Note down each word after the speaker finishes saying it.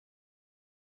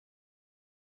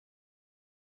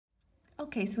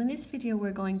Okay, so in this video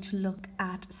we're going to look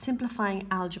at simplifying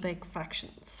algebraic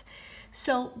fractions.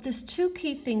 So there's two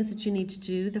key things that you need to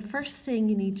do. The first thing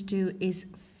you need to do is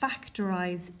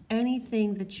factorize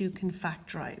anything that you can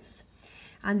factorize.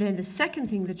 And then the second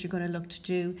thing that you're going to look to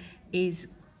do is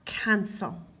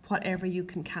cancel whatever you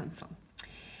can cancel.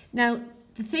 Now,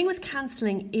 the thing with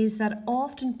cancelling is that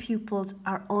often pupils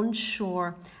are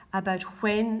unsure about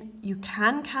when you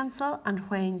can cancel and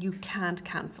when you can't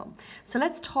cancel. So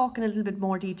let's talk in a little bit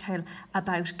more detail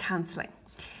about cancelling.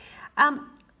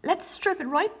 Let's strip it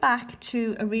right back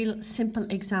to a real simple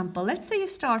example. Let's say you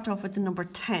start off with the number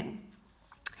 10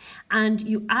 and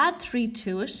you add 3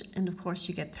 to it, and of course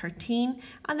you get 13,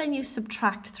 and then you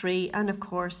subtract 3, and of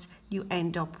course you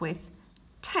end up with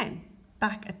 10,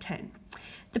 back at 10.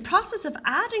 The process of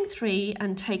adding 3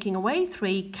 and taking away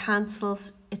 3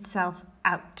 cancels itself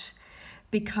out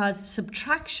because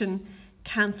subtraction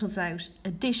cancels out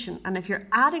addition, and if you're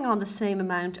adding on the same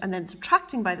amount and then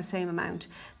subtracting by the same amount,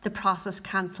 the process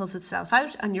cancels itself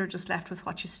out and you're just left with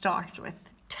what you started with,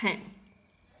 10.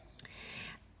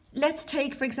 Let's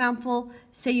take, for example,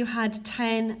 say you had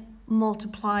 10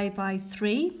 multiply by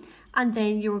 3 and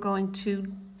then you were going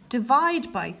to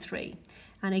divide by 3.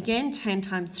 And again, 10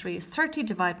 times 3 is 30,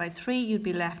 divide by 3, you'd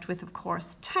be left with, of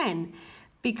course, 10.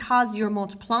 Because you're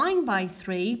multiplying by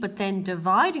 3, but then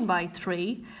dividing by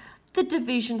 3, the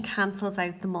division cancels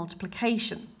out the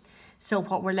multiplication. So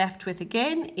what we're left with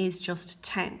again is just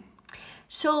 10.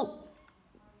 So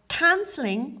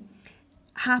cancelling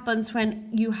happens when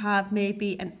you have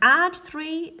maybe an add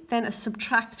 3, then a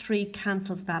subtract 3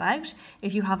 cancels that out.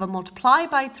 If you have a multiply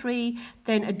by 3,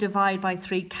 then a divide by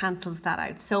 3 cancels that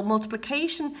out. So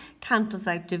multiplication cancels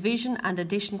out division and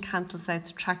addition cancels out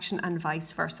subtraction and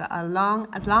vice versa,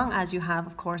 as long as you have,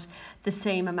 of course, the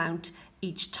same amount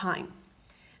each time.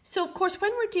 So, of course,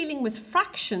 when we're dealing with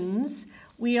fractions,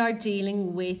 we are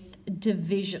dealing with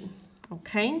division.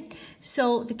 Okay,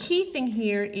 so the key thing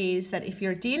here is that if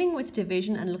you're dealing with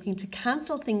division and looking to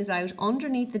cancel things out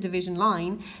underneath the division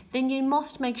line, then you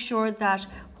must make sure that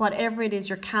whatever it is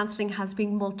you're cancelling has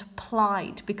been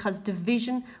multiplied, because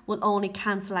division will only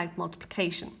cancel out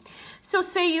multiplication. So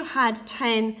say you had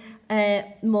 10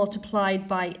 multiplied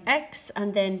by x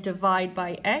and then divide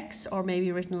by x, or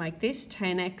maybe written like this,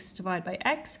 10x divided by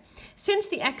x. Since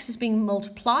the x is being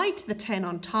multiplied to the 10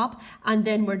 on top and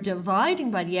then we're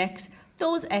dividing by the x,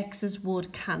 those x's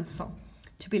would cancel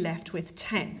to be left with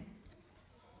 10.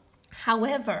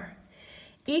 However,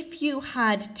 if you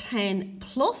had 10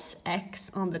 plus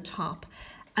x on the top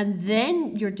and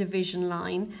then your division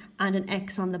line and an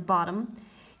x on the bottom,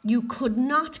 you could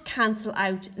not cancel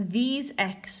out these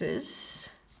x's.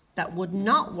 That would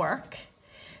not work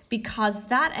because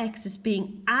that x is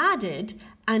being added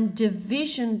and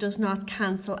division does not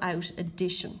cancel out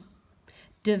addition.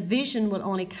 Division will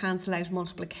only cancel out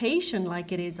multiplication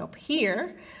like it is up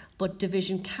here, but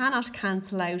division cannot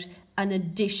cancel out an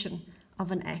addition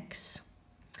of an x.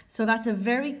 So that's a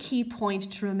very key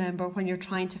point to remember when you're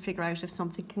trying to figure out if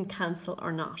something can cancel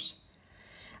or not.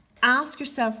 Ask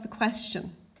yourself the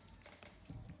question,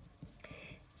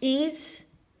 is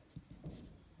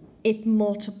it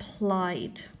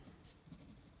multiplied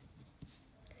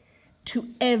to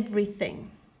everything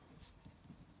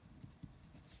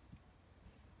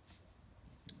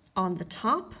on the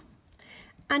top,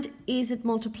 and is it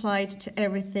multiplied to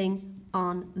everything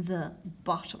on the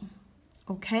bottom?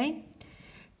 Okay,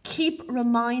 keep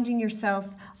reminding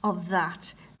yourself of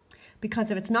that,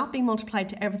 because if it's not being multiplied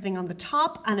to everything on the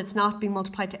top and it's not being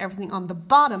multiplied to everything on the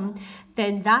bottom,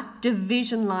 then that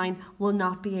division line will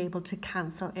not be able to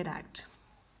cancel it out.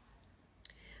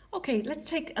 Okay, let's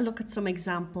take a look at some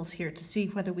examples here to see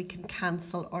whether we can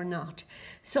cancel or not.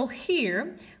 So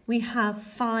here we have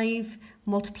 5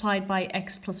 multiplied by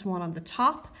x plus 1 on the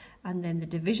top, and then the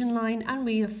division line, and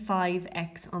we have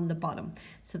 5x on the bottom.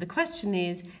 So the question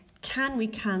is, can we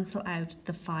cancel out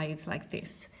the 5s like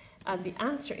this? And the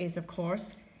answer is, of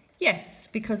course, yes,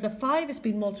 because the 5 has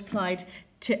been multiplied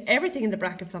to everything in the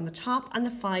brackets on the top, and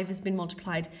the 5 has been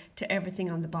multiplied to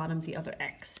everything on the bottom, the other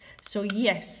x. So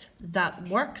yes, that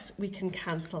works. We can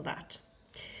cancel that.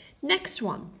 Next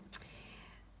one.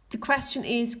 The question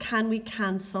is, can we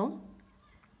cancel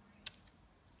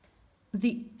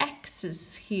the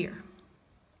x's here?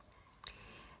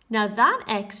 Now that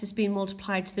x has been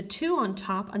multiplied to the 2 on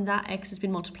top, and that x has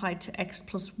been multiplied to x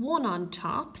plus 1 on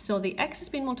top. So the x has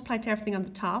been multiplied to everything on the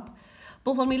top.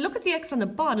 But when we look at the x on the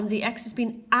bottom, the x has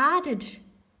been added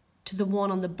to the 1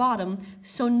 on the bottom.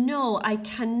 So no, I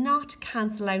cannot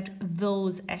cancel out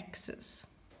those x's.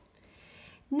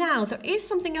 Now, there is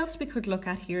something else we could look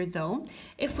at here though.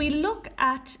 If we look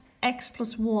at x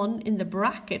plus 1 in the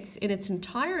brackets in its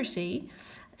entirety,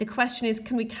 the question is,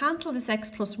 can we cancel this x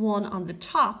plus 1 on the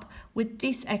top with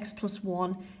this x plus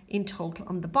 1 in total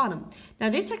on the bottom? Now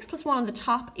this x plus 1 on the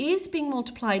top is being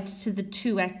multiplied to the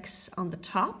 2x on the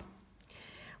top,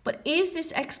 but is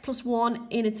this x plus 1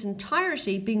 in its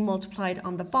entirety being multiplied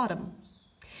on the bottom?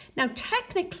 Now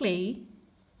technically,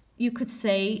 you could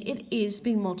say it is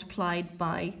being multiplied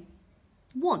by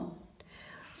 1.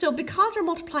 So because we're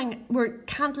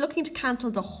looking to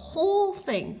cancel the whole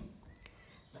thing,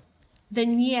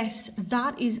 then yes,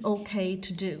 that is okay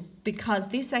to do, because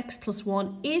this x plus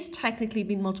 1 is technically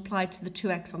being multiplied to the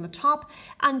 2x on the top,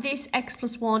 and this x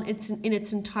plus 1 in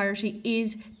its entirety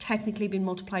is technically being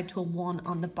multiplied to a 1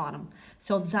 on the bottom.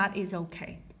 So that is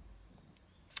okay.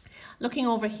 Looking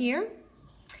over here,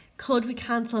 could we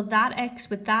cancel that x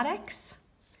with that x?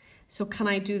 So can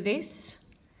I do this?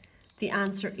 The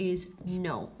answer is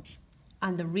no.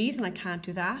 And the reason I can't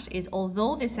do that is,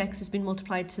 although this x has been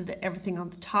multiplied to everything on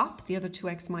the top, the other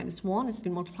 2x minus 1, it's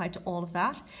been multiplied to all of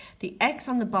that, the x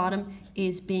on the bottom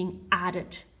is being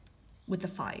added with the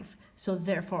 5. So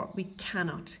therefore, we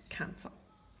cannot cancel.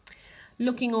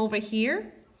 Looking over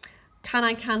here, can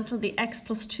I cancel the x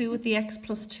plus 2 with the x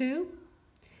plus 2?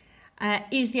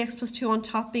 Is the x plus 2 on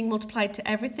top being multiplied to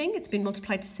everything? It's been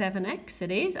multiplied to 7x,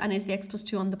 it is. And is the x plus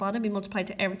 2 on the bottom being multiplied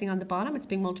to everything on the bottom? It's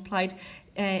being multiplied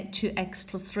to x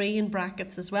plus 3 in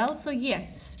brackets as well. So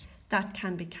yes, that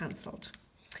can be cancelled.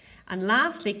 And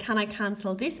lastly, can I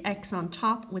cancel this x on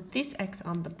top with this x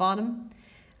on the bottom?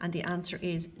 And the answer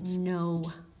is no.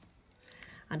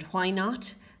 And why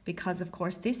not? Because of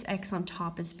course this x on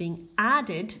top is being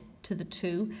added to the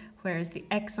 2, whereas the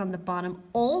x on the bottom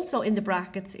also in the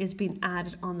brackets is being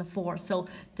added on the 4. So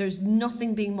there's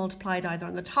nothing being multiplied either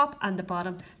on the top and the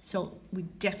bottom, so we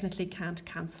definitely can't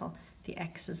cancel the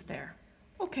x's there.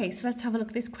 Okay, so let's have a look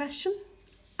at this question.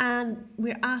 And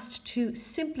we're asked to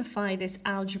simplify this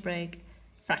algebraic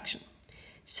fraction.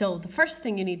 So the first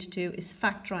thing you need to do is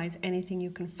factorize anything you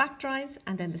can factorize,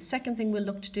 and then the second thing we'll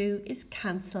look to do is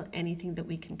cancel anything that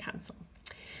we can cancel.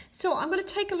 So I'm going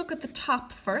to take a look at the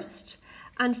top first,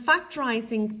 and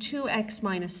factorizing 2x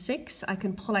minus 6, I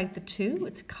can pull out the 2,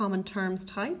 it's a common terms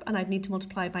type, and I'd need to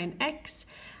multiply by an x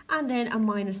and then a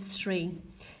minus 3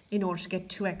 in order to get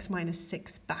 2x minus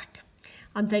 6 back.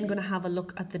 I'm then going to have a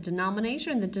look at the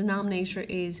denominator, and the denominator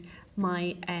is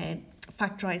my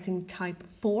factorizing type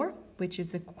 4, which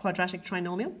is a quadratic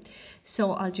trinomial.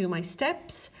 So I'll do my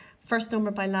steps. First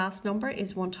number by last number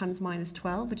is 1 times minus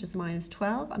 12, which is minus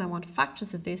 12, and I want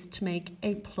factors of this to make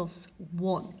a plus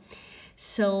 1.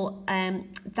 So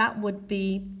that would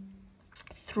be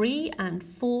 3 and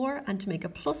 4, and to make a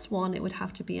plus 1, it would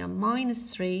have to be a minus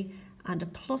 3 and a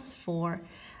plus 4.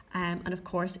 And of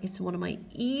course, it's one of my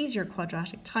easier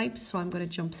quadratic types, so I'm going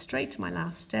to jump straight to my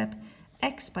last step.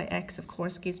 X by x, of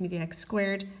course, gives me the x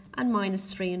squared, and minus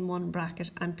 3 in one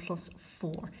bracket and plus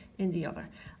 4 in the other.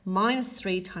 Minus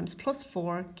 3 times plus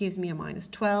 4 gives me a minus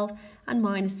 12, and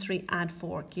minus 3 add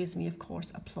 4 gives me, of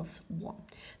course, a plus 1.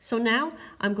 So now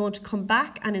I'm going to come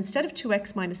back, and instead of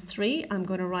 2x minus 3, I'm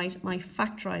going to write my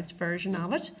factorized version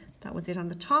of it. That was it on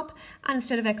the top. And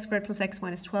instead of x squared plus x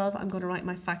minus 12, I'm going to write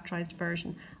my factorized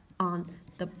version on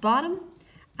the bottom.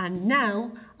 And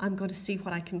now I'm going to see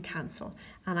what I can cancel.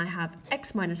 And I have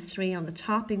x minus 3 on the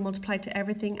top being multiplied to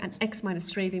everything, and x minus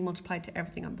 3 being multiplied to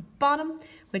everything on the bottom,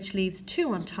 which leaves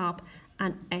 2 on top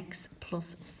and x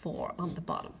plus 4 on the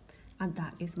bottom. And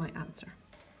that is my answer.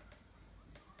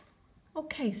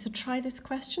 Okay, so try this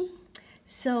question.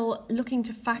 So looking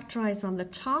to factorize on the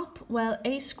top, well,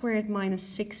 a squared minus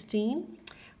 16.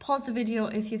 Pause the video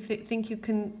if you think you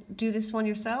can do this one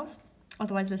yourselves.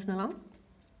 Otherwise, listen along.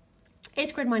 A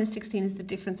squared minus 16 is the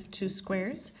difference of two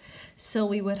squares. So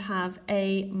we would have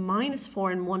a minus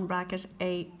 4 in one bracket,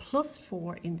 a plus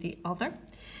 4 in the other.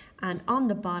 And on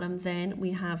the bottom then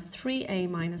we have 3a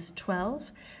minus 12.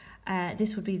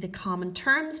 This would be the common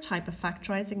terms type of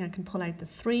factorizing. I can pull out the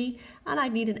 3, and I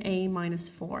need an a minus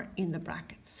 4 in the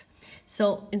brackets.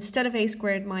 So instead of a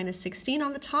squared minus 16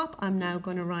 on the top, I'm now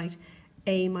going to write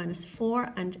a minus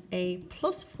 4 and a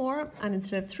plus 4. And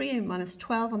instead of 3a minus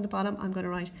 12 on the bottom, I'm going to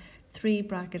write 3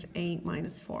 bracket a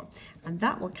minus 4, and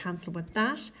that will cancel with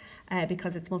that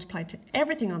because it's multiplied to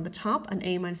everything on the top, and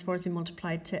a minus 4 has been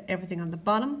multiplied to everything on the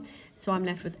bottom. So I'm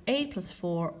left with a plus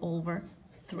 4 over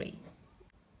 3,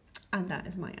 and that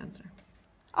is my answer.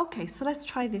 Okay, so let's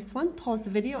try this one. Pause the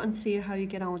video and see how you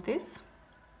get on with this.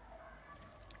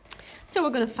 So we're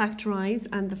going to factorize,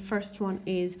 and the first one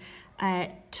is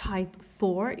type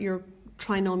 4, your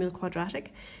trinomial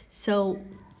quadratic. So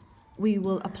we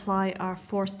will apply our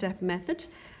 4-step method.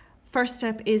 First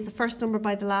step is the first number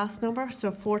by the last number.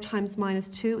 So 4 times minus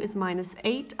 2 is minus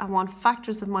 8. I want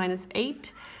factors of minus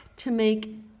 8 to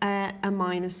make a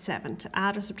minus 7, to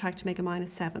add or subtract to make a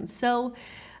minus 7. So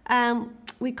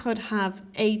we could have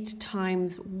 8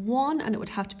 times 1, and it would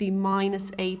have to be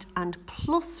minus 8 and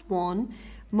plus 1.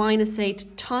 Minus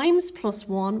 8 times plus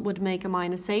 1 would make a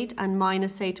minus 8, and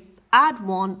minus 8 add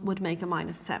 1 would make a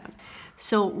minus 7.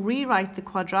 So rewrite the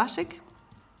quadratic.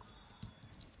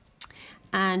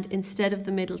 And instead of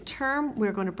the middle term,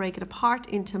 we're going to break it apart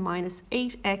into minus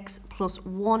 8x plus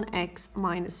 1x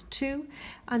minus 2.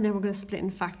 And then we're going to split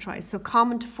and factorize. So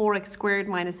common to 4x squared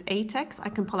minus 8x, I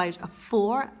can pull out a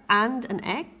 4 and an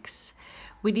x.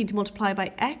 We need to multiply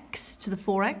by x to the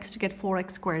 4x to get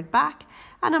 4x squared back,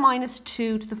 and a minus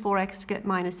 2 to the 4x to get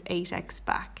minus 8x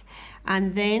back.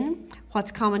 And then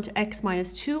what's common to x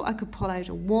minus 2, I could pull out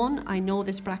a 1. I know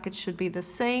this bracket should be the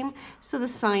same, so the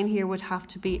sign here would have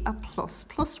to be a plus.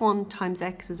 Plus 1 times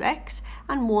x is x,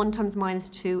 and 1 times minus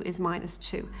 2 is minus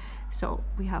 2. So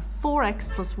we have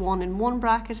 4x plus 1 in one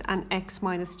bracket and x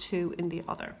minus 2 in the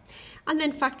other. And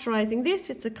then factorizing this,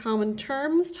 it's a common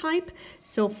terms type.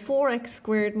 So 4x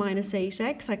squared minus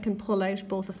 8x, I can pull out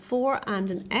both a 4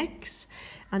 and an x.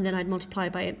 And then I'd multiply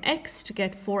by an x to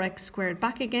get 4x squared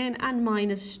back again, and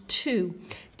minus 2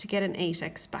 to get an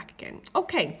 8x back again.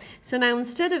 Okay, so now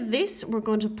instead of this, we're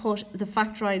going to put the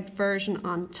factorized version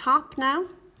on top now.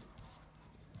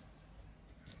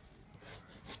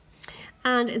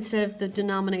 And instead of the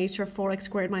denominator 4x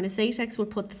squared minus 8x, we'll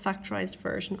put the factorized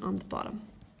version on the bottom.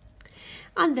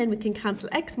 And then we can cancel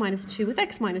x minus 2 with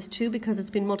x minus 2 because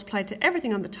it's been multiplied to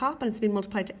everything on the top and it's been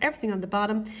multiplied to everything on the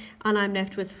bottom. And I'm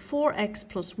left with 4x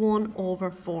plus 1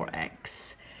 over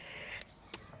 4x.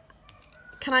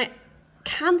 Can I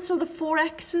cancel the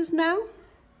 4x's now?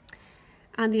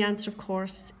 And the answer, of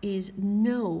course, is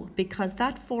no, because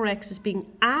that 4x is being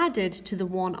added to the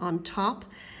one on top.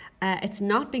 It's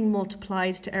not being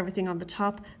multiplied to everything on the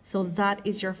top, so that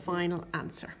is your final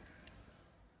answer.